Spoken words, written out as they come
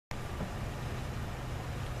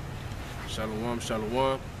Shalom,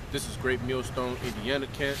 shalom. This is Great Millstone, Indiana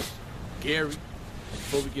Camp. Gary.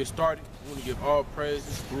 Before we get started, we want to give all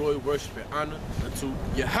praises, glory, worship, and honor unto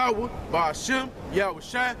Yahweh, Ba'ashem, Yahweh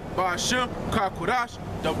Shai, Ba'ashem, Kakodash.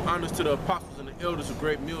 Double honors to the apostles and the elders of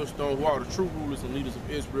Great Millstone, who are the true rulers and leaders of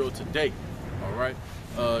Israel today. All right.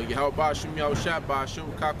 Yahweh Ba'ashem, Yahweh Shai, Ba'ashem,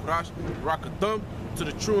 Kakodash. Rock a thumb to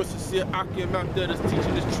the true and sincere Akim out there that's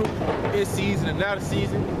teaching this truth in season and out of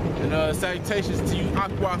season. And salutations to you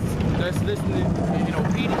Aquas that's listening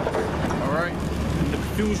and, eating. All right. The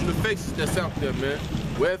confusion of faces that's out there, man.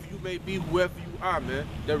 Wherever you may be, whoever you are, man,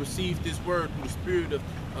 that receive this word through the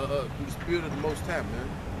spirit of the Most High, man.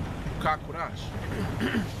 Kakodash.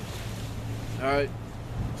 All right.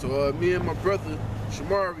 So me and my brother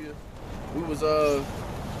Shamaria, we were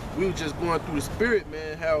just going through the spirit,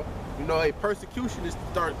 man. How a persecution is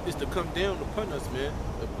to come down upon us, man.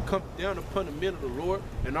 To come down upon the men of the Lord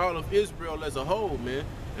and all of Israel as a whole, man.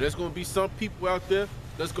 And there's gonna be some people out there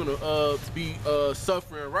that's gonna be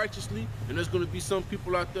suffering righteously, and there's gonna be some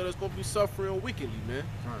people out there that's gonna be suffering wickedly, man.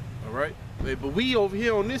 All right. But we over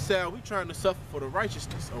here on this side, we trying to suffer for the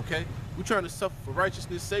righteousness, okay? We trying to suffer for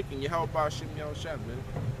righteousness' sake, and Yahweh Ba'ashem Yahweh Shai, man.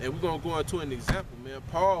 And we're gonna go into an example, man.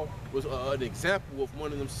 Paul was an example of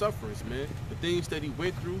one of them sufferings, man. The things that he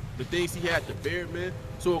went through, the things he had to bear, man.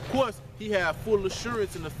 So of course he had full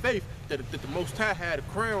assurance in the faith that the Most High had a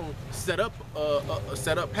crown set up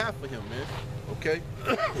half for him, man. Okay.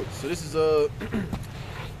 So this is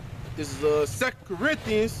 2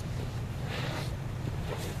 Corinthians.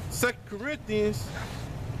 2 Corinthians.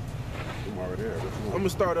 I'm already there. I'm gonna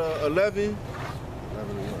start 11. 11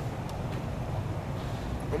 and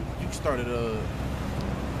what? You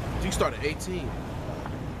can start at 18.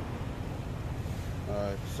 All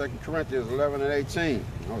right, 2 Corinthians 11 and 18.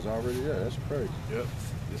 I was already there. That's crazy. Yep.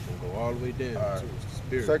 This gonna go all the way down to the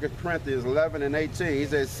spirit. 2 Corinthians 11 and 18. He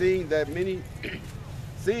says, seeing that many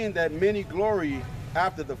glory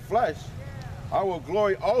after the flesh, I will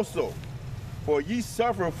glory also. For ye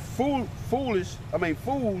suffer fools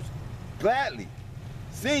gladly,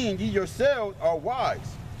 seeing ye yourselves are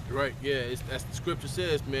wise. Right, yeah, that's the scripture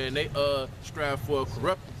says, man. They strive for a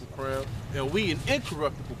corruptible crown, and we an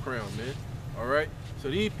incorruptible crown, man. All right.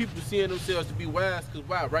 So these people seeing themselves to be wise, because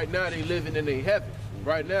why? Right now they living in their heaven.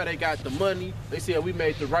 Right now they got the money. They said we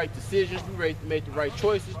made the right decisions. We made the right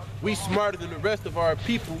choices. We smarter than the rest of our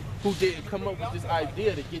people who didn't come up with this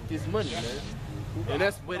idea to get this money, man. And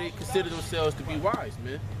that's where they consider themselves to be wise,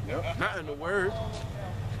 man. Yep. Not in the word.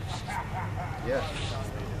 Yeah.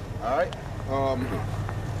 All right.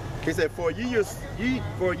 He said, for ye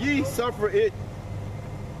suffer it.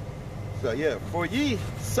 So yeah, for ye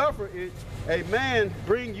suffer it, a man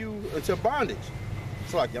bring you into bondage.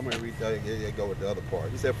 It's like I'm gonna read that. Go with the other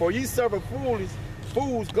part. He said, for ye suffer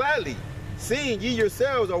fools gladly, seeing ye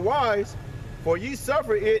yourselves are wise. For ye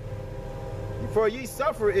suffer it. For you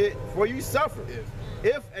suffer.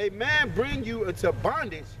 If a man bring you into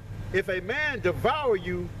bondage, if a man devour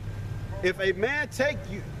you, if a man take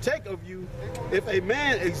of you, if a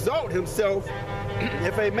man exalt himself,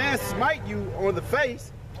 if a man smite you on the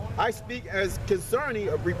face, I speak as concerning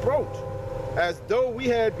a reproach, as though we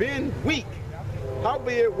had been weak.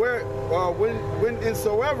 Howbeit,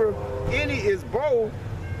 whensoever any is bold,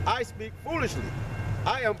 I speak foolishly.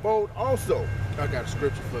 I am bold also. I got a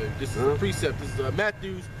scripture for you. This is a precept. This is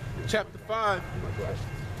Matthew chapter 5.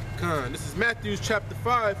 This is Matthew chapter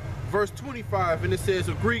 5, verse 25, and it says,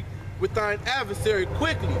 agree with thine adversary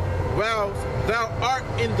quickly, while thou art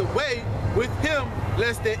in the way with him,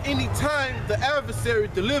 lest at any time the adversary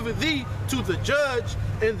deliver thee to the judge,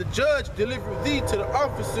 and the judge deliver thee to the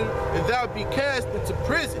officer, and thou be cast into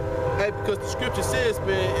prison. Hey, because the scripture says,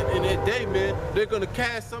 man, in that day, man, they're gonna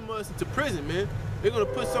cast some of us into prison, man. They're gonna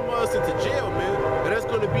put some of us into jail, man, and that's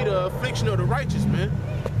gonna be the affliction of the righteous, man.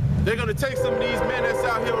 They're gonna take some of these men that's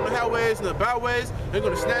out here on the highways and the byways, they're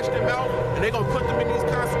gonna snatch them out, and they're gonna put them in these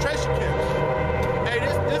concentration camps. Hey,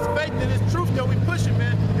 this faith and this truth that we pushing,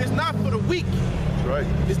 man, it's not for the weak. That's right.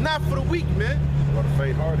 It's not for the weak, man. Or the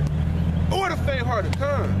faint-hearted. Or the faint-hearted. Go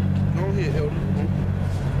ahead, elder.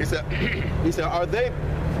 He said, are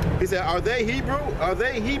they Hebrew? Are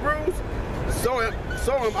they Hebrews? So am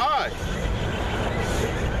I.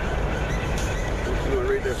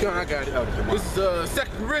 I got it. This is 2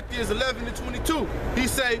 Corinthians 11 and 22. He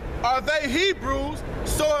say, are they Hebrews?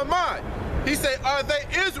 So am I. He say, are they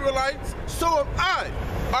Israelites? So am I.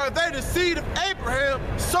 Are they the seed of Abraham?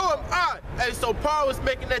 So am I. Hey, so Paul was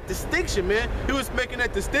making that distinction, man. He was making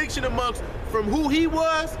that distinction amongst from who he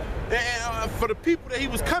was and for the people that he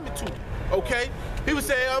was coming to. Okay? He was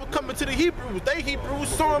saying, I'm coming to the Hebrews. They Hebrews,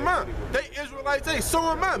 so am I. They Israelites, so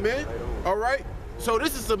am I, man. All right? So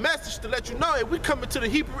this is a message to let you know, hey, we coming to the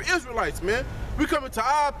Hebrew Israelites, man. We coming to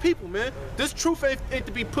our people, man. This truth ain't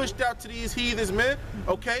to be pushed out to these heathens, man.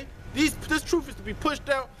 Okay? This truth is to be pushed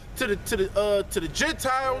out to the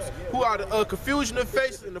Gentiles who are the confusion of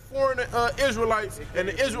faces and the foreign Israelites and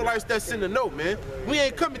the Israelites that's in the know, man. We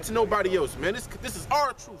ain't coming to nobody else, man. This is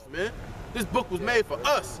our truth, man. This book was made for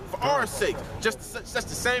us, for our sake, just the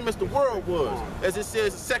same as the world was, as it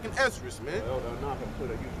says in 2nd Esdras, man.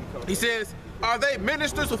 He says, are they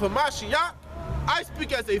ministers of Hamashiach? I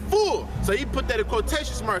speak as a fool. So he put that in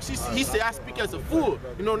quotation marks. He said, I speak as a fool.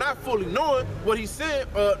 You know, not fully knowing what he's saying,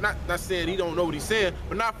 not saying he don't know what he's saying,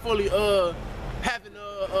 but not fully having,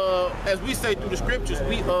 as we say through the scriptures,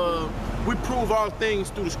 we prove all things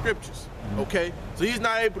through the scriptures, okay? So he's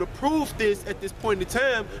not able to prove this at this point in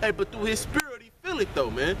time, hey, but through his spirit, he feel it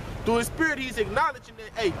though, man. Through his spirit, he's acknowledging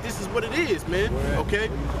that, hey, this is what it is, man, okay?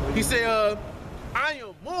 He said, I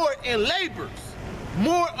am more in labors,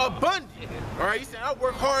 more abundant. All right, he said, I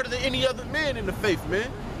work harder than any other man in the faith,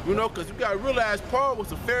 man. You know, because you got to realize Paul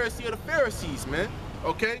was a Pharisee of the Pharisees, man.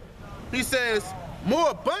 Okay? He says,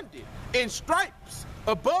 more abundant, in stripes,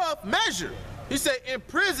 above measure. He said, in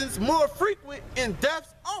prisons, more frequent, in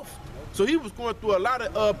deaths often. So he was going through a lot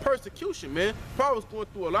of persecution, man. Paul was going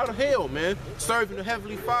through a lot of hell, man, serving the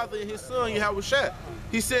Heavenly Father and his son, Yahushua.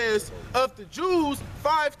 He says, of the Jews,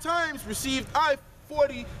 5 times received I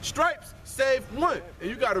 40 stripes, save 1. And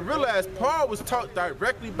you got to realize Paul was taught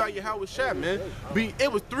directly by Yahushua, man.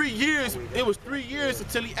 It was 3 years. It was 3 years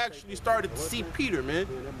until he actually started to see Peter, man.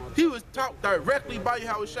 He was taught directly by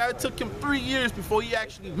Yahushua. It took him 3 years before he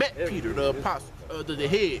actually met Peter, the apostle, the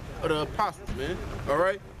head of the apostles, man. All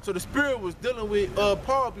right. So the Spirit was dealing with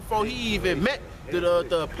Paul before he even met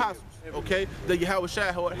the apostles, okay, that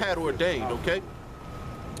Yahushua had ordained, okay.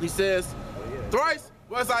 He says, thrice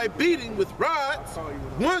was I beaten with rods,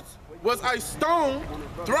 once was I stoned,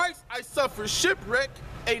 thrice I suffered shipwreck,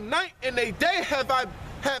 a night and a day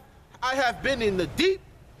I have been in the deep,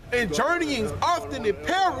 in journeyings often in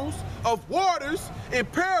perils of waters, in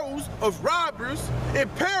perils of robbers, in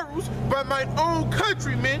perils by mine own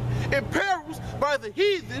countrymen, in perils by the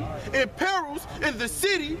heathen, in perils in the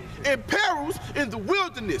city, in perils in the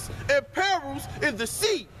wilderness, in perils in the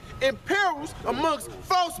sea, in perils amongst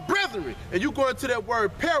false brethren. And you go into that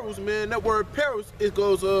word perils, man. That word perils, it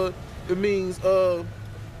goes, it means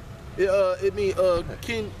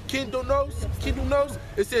kindlenos.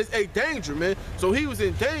 It says a danger, man. So he was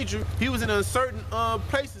in danger. He was in uncertain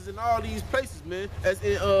places in all these places, man. As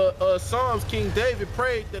in Psalms, King David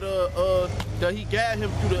prayed that he guide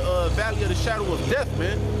him through the valley of the shadow of death,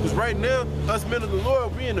 man. Because right now, us men of the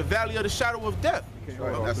Lord, we in the valley of the shadow of death.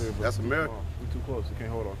 That's a miracle. We're too close. You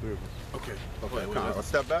can't hold all 3 of us. Okay. Okay. I'll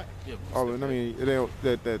step back. Yeah. Oh, I mean, it ain't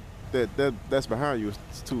that's behind you.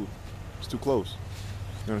 It's too close.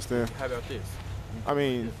 You understand? How about this? I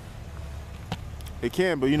mean, it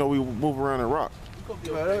can, but you know we move around and rock. It'll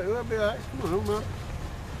be all right. Come on, man.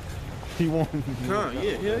 He won't. Huh,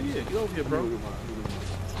 yeah. Get over here, bro.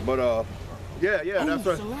 But yeah, that's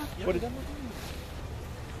right. What is that?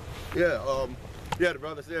 Yeah, the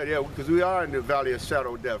brother said, yeah, because we are in the valley of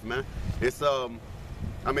shadow of death, man. It's I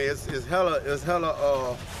mean, it's hella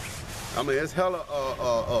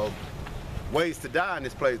ways to die in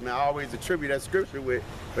this place, man. I always attribute that scripture with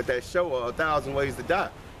that show, 1,000 Ways to Die.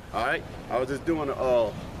 All right, I was just doing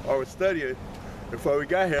I was studying before we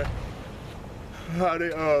got here how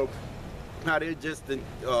they just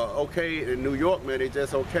okay in New York, man. They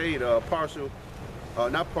just okayed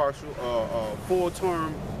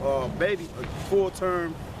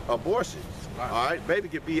full-term abortions. All right, baby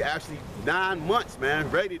could be actually 9 months,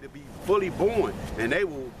 man, ready to be fully born, and they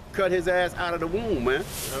will cut his ass out of the womb, man.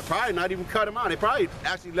 Probably not even cut him out. They probably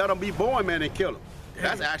actually let him be born, man, and kill him.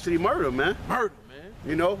 That's actually murder, man. Murder, man.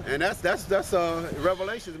 You know, and that's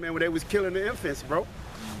Revelations, man, where they was killing the infants, bro.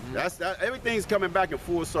 Everything's coming back in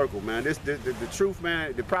full circle, man. The truth,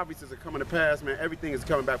 man. The prophecies are coming to pass, man. Everything is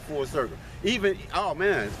coming back full circle. Even, oh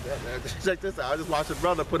man, check this out. I just watched a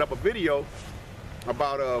brother put up a video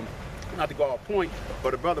about not to go off point,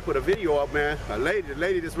 but a brother put a video up, man. The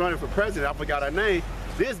lady that's running for president, I forgot her name.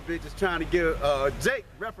 This bitch is trying to give Jake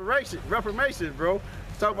reformation, bro.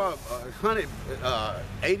 Talk about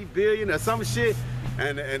 180 billion or some shit.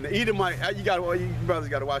 And you brothers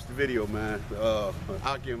gotta watch the video, man.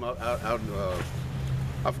 I'll give him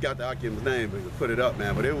I forgot the Akim's name, but put it up,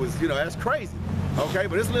 man. But it was, you know, that's crazy. Okay,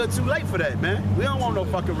 but it's a little too late for that, man. We don't want no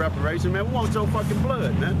fucking reparation, man. We want your fucking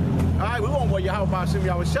blood, man. All right, we want what your Hashim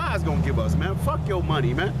Yahushua is gonna give us, man. Fuck your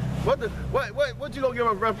money, man. What you gonna give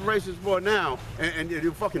us reparations for now? And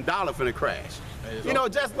your fucking dollar finna crash. You know,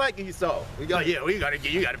 just like Esau. You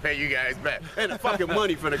gotta pay you guys back. And the fucking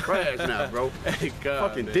money finna crash now, bro. Hey, God,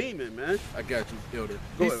 fucking man. demon, man. I got you, Elder.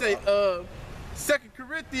 Go He ahead, say, 2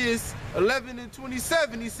 Corinthians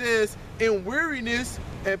 11:27, he says, in weariness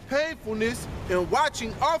and painfulness, and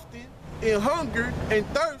watching often, in hunger and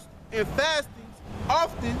thirst, and fastings,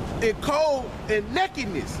 often in cold and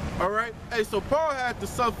nakedness. All right? Hey, so Paul had to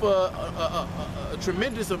suffer a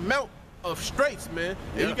tremendous amount of straits, man.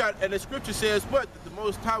 And and the scripture says what? That the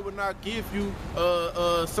Most High will not give you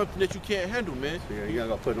something that you can't handle, man. Yeah, you're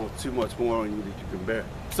not gonna put on too much more on you that you can bear.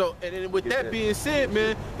 So, and then with that being said,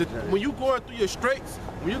 man, when you going through your straits,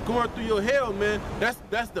 when you're going through your hell, man,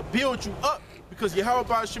 that's to build you up. Because Yahweh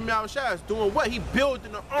Hashem Yahushua is doing what? He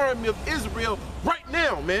building the army of Israel right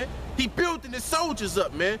now, man. He building his soldiers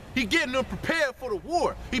up, man. He getting them prepared for the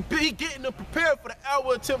war. He getting them prepared for the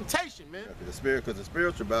hour of temptation, man. Yeah, because the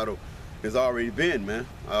spiritual battle has already been, man.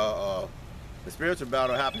 The spiritual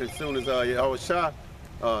battle happened as soon as Yahushua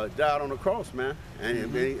died on the cross, man,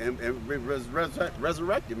 and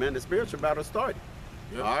resurrected, man. The spiritual battle started.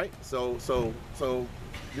 Yep. All right, so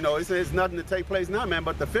you know, it's nothing to take place now, man,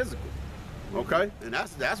 but the physical. Okay, and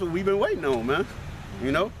that's what we've been waiting on, man.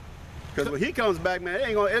 You know, because when he comes back, man,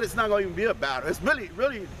 it's not gonna even be a battle. It's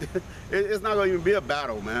really, it's not gonna even be a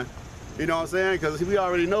battle, man. You know what I'm saying? Because we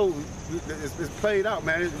already know it's played out,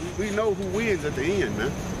 man. We know who wins at the end,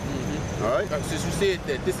 man. All right. Since you said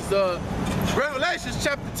that, this is Revelation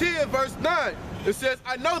chapter 10, verse 9. It says,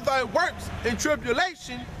 I know thy works in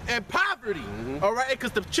tribulation and poverty. All right,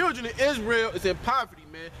 because the children of Israel is in poverty,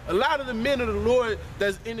 man. A lot of the men of the Lord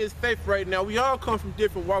that's in his faith right now, we all come from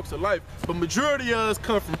different walks of life, but majority of us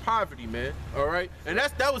come from poverty, man. All right, and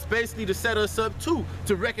that was basically to set us up too,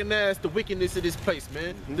 to recognize the wickedness of this place,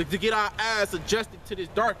 man. To get our eyes adjusted to this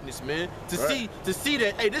darkness, man. To see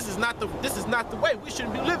that, hey, this is not the way. We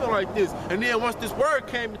shouldn't be living like this. And then once this word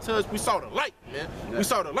came into us, we saw the light, man. Yeah. We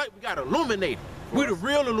saw the light. We got illuminated. We the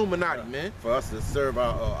real Illuminati, man. For us to serve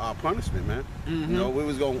our punishment, man. You know, we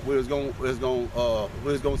was gonna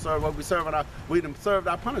serve what we serving we done served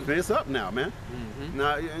our punishment. It's up now, man.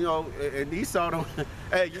 Now, you know, and Esau don't.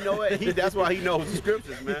 Hey, you know what? That's why he knows the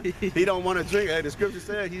scriptures, man. He don't want to drink. Hey, the scripture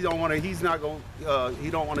said he don't want to. He's not gonna. He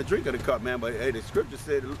don't want to drink of the cup, man. But hey, the scripture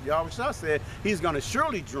said, Yahushua said he's gonna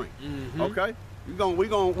surely drink. Okay. We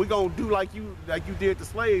gonna do like you did the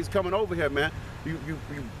slaves coming over here, man. You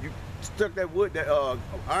stuck that wood, that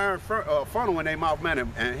iron funnel in their mouth, man,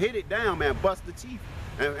 and hit it down, man, bust the teeth,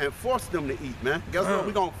 and force them to eat, man. Guess what?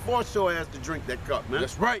 We gonna force your ass to drink that cup, man.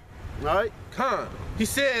 That's right. All right? He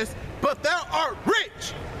says, but thou art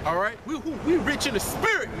rich. All right? We rich in the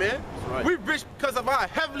spirit, man. That's right. We rich because of our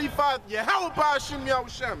heavenly Father, Yahweh Hashem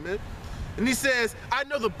Yahushua, man. And he says, I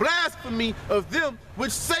know the blasphemy of them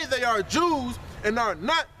which say they are Jews and are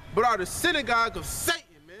not, but are the synagogue of Satan.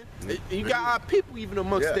 You got our people even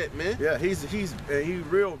amongst that, man. Yeah, he's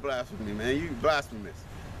real blasphemy, man. You blasphemous.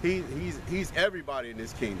 He's everybody in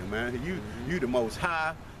this kingdom, man. You the Most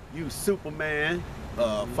High. You Superman,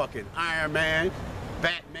 fucking Iron Man,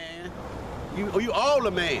 Batman. You all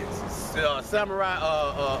the mans. Samurai.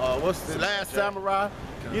 What's the Last Samurai?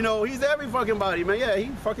 You know, he's every fucking body, man. Yeah, he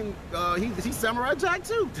fucking he's Samurai Jack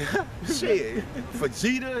too. Shit.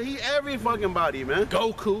 Vegeta, he every fucking body, man.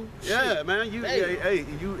 Goku. Yeah, shit. Man. You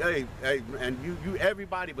you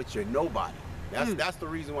everybody, but you're nobody. That's the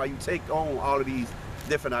reason why you take on all of these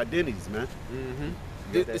different identities, man.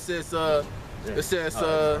 It says he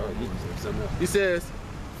says,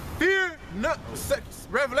 fear not,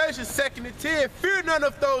 Revelation 2:10, fear none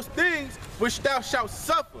of those things which thou shalt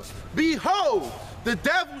suffer. Behold, the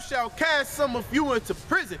devil shall cast some of you into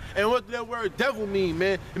prison. And what does that word devil mean,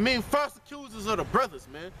 man? It means false accusers of the brothers,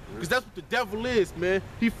 man. Because that's what the devil is, man.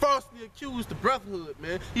 He falsely accused the brotherhood,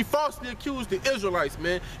 man. He falsely accused the Israelites,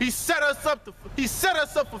 man. He set us up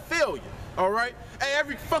for failure. All right? Hey,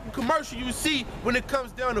 every fucking commercial you see when it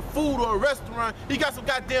comes down to food or a restaurant, he got some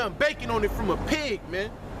goddamn bacon on it from a pig,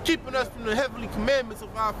 man. Keeping us from the heavenly commandments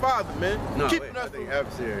of our Father, man. No, Keeping us I think from...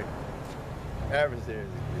 adversary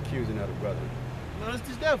is accusing of the brother. No, it's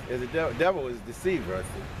the devil. Is the devil is deceiver, I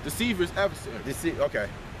think. Deceiver is adversary. Okay.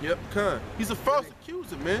 Yep, He's a false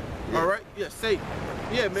accuser, man. Yeah. All right? Yeah, Satan.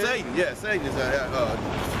 Yeah, man. Satan is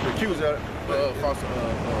accuser.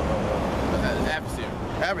 adversary.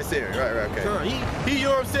 Adversary, right, okay. He, you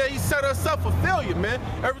know what I'm saying? He set us up for failure, man.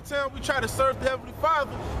 Every time we try to serve the Heavenly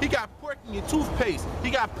Father, he got pork in your toothpaste.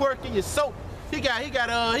 He got pork in your soap. He got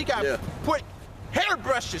pork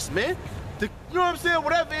hairbrushes, man. You know what I'm saying?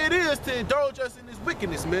 Whatever it is to indulge us in this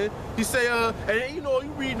wickedness, man. He say, and you know, you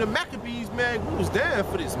reading the Maccabees, man, we was down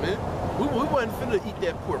for this, man. We wasn't finna eat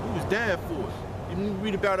that pork. We was down for it. You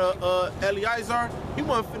read about Eleazar, he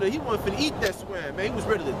wasn't finna eat that swine, man. He was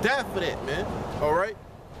ready to die for that, man. All right?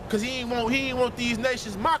 Cause he ain't want these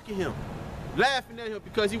nations mocking him, laughing at him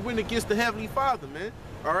because he went against the Heavenly Father, man.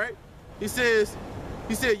 All right? He said,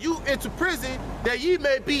 you into prison that ye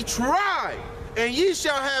may be tried, and ye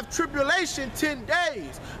shall have tribulation 10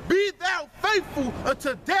 days. Be thou faithful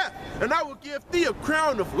unto death, and I will give thee a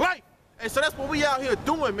crown of life. And so that's what we out here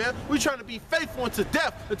doing, man. We trying to be faithful unto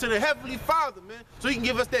death, unto the Heavenly Father, man, so he can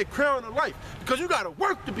give us that crown of life. Because you gotta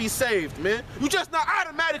work to be saved, man. You just not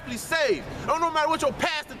automatically saved. No matter what your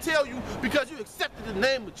pastor tell you, because you accepted the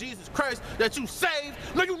name of Jesus Christ, that you saved.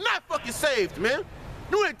 No, you not fucking saved, man.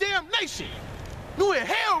 You in damnation. You in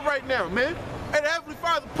hell right now, man. And the Heavenly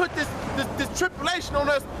Father put this tribulation on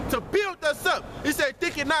us to build us up. He said,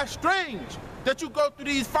 think it not strange that you go through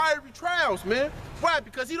these fiery trials, man. Why?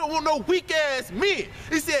 Because he don't want no weak-ass men.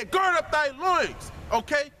 He said, gird up thy loins,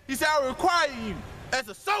 okay? He said, I require you as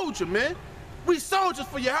a soldier, man. We soldiers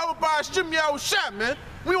for Yahweh Ba'ashim Yahushua, man.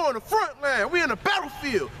 We on the front line. We in the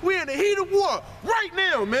battlefield. We in the heat of war right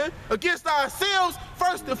now, man. Against ourselves,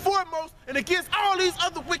 first and foremost, and against all these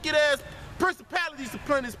other wicked-ass principalities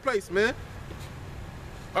upon this place, man.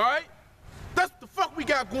 All right? That's what the fuck we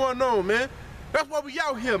got going on, man. That's why we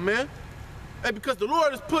out here, man. And because the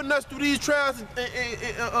Lord is putting us through these trials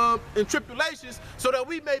and tribulations so that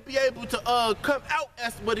we may be able to come out,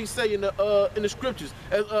 as what he say in the scriptures,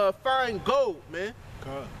 as fine gold, man.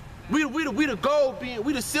 God. We the gold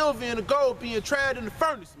we the silver and the gold being tried in the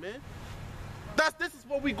furnace, man. This is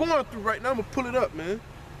what we going through right now. I'm gonna pull it up, man.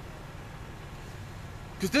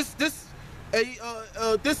 Cause this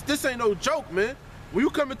ain't no joke, man. When you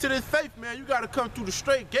come into this faith, man, you gotta come through the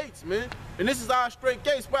straight gates, man. And this is our straight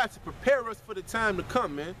gates. Why? To prepare us for the time to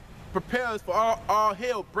come, man. Prepare us for all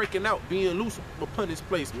hell breaking out, being loose upon this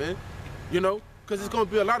place, man. You know? Because there's gonna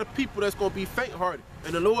be a lot of people that's gonna be faint-hearted.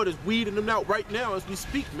 And the Lord is weeding them out right now as we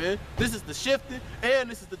speak, man. This is the shifting, and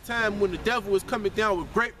this is the time when the devil is coming down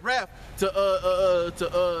with great wrath to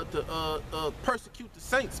persecute the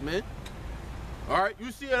saints, man. All right?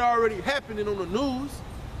 You see it already happening on the news,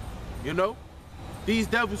 you know? These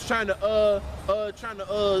devils trying to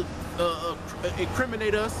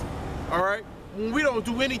incriminate us, all right? When we don't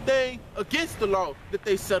do anything against the law that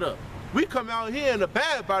they set up. We come out here and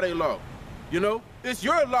abide by their law, you know? It's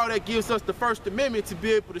your law that gives us the First Amendment to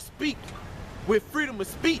be able to speak with freedom of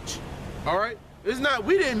speech, all right? It's not,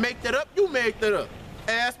 we didn't make that up, you made that up. And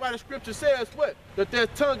that's why the scripture says what? That their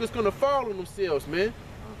tongue is gonna fall on themselves, man.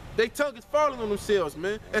 Their tongue is falling on themselves,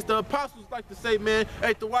 man. As the apostles like to say, man,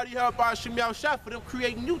 hey, the why do you have Ba'ashim Yahushua for them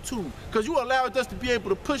creating YouTube? Because you allowed us to be able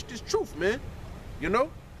to push this truth, man. You know?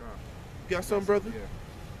 You got something, brother? Yeah.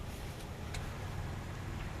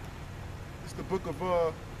 It's the book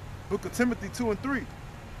of Timothy 2 and 3.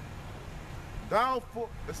 It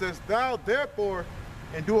says, thou therefore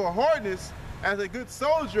endure hardness as a good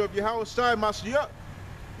soldier of Yahushua Mashiach.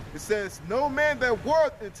 It says, no man that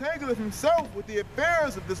warreth entangleth himself with the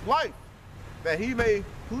affairs of this life, that he may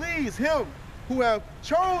please him who have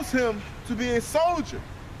chose him to be a soldier.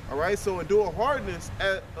 All right, so endure hardness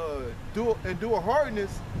as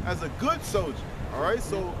a good soldier. All right,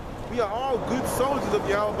 so we are all good soldiers of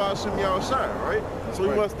Yahweh Ba'ashim Yahushua, all right? So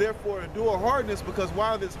we must therefore endure hardness, because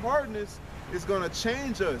while this hardness is going to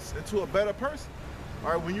change us into a better person.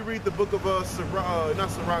 All right, when you read the book of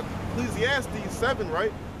Ecclesiastes 7,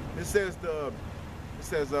 right? It says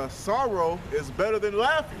sorrow is better than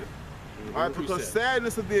laughter. All right, because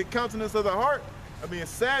sadness of the countenance of the heart. I mean,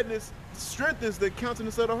 sadness strengthens the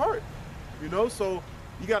countenance of the heart. You know, so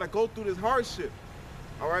you got to go through this hardship.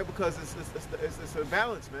 All right, because it's a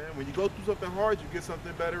balance, man. When you go through something hard, you get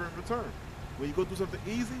something better in return. When you go through something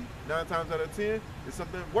easy, 9 times out of 10, it's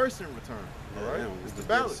something worse in return. All right, it's the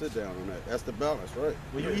balance. Sit down on that. That's the balance, right?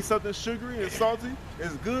 When you eat something sugary and salty,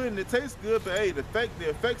 it's good and it tastes good, but hey, the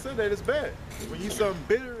effects of that is bad. When you eat something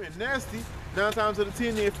bitter and nasty, 9 times out of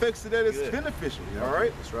 10, the effects of that is beneficial. Yeah, all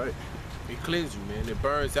right, that's right. It cleanses you, man. It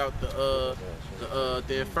burns out the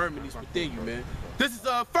infirmities within you, man. This is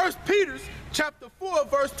 1 Peter chapter 4,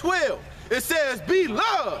 verse 12. It says, be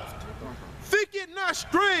loved. Think it not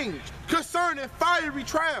strange concerning fiery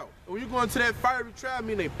trial. And when you go into that fiery trial, I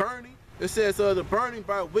mean they burning. It says the burning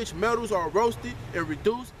by which metals are roasted and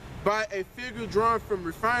reduced by a figure drawn from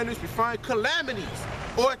refined calamities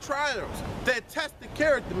or trials that test the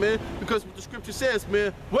character, man. Because what the scripture says,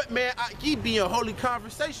 man, what man ought ye be in holy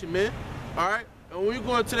conversation, man? All right. And when we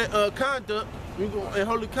go into that conduct, we go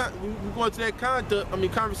into that conduct. I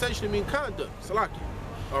mean, conversation. I mean, conduct. Salaki.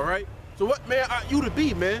 All right. So what man ought you to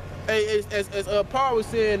be, man? Hey, as Paul was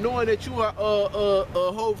saying, knowing that you are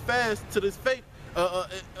hold fast to this faith,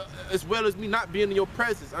 as well as me not being in your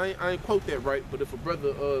presence. I ain't quote that right, but if a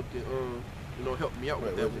brother can help me out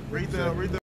with that. Read that.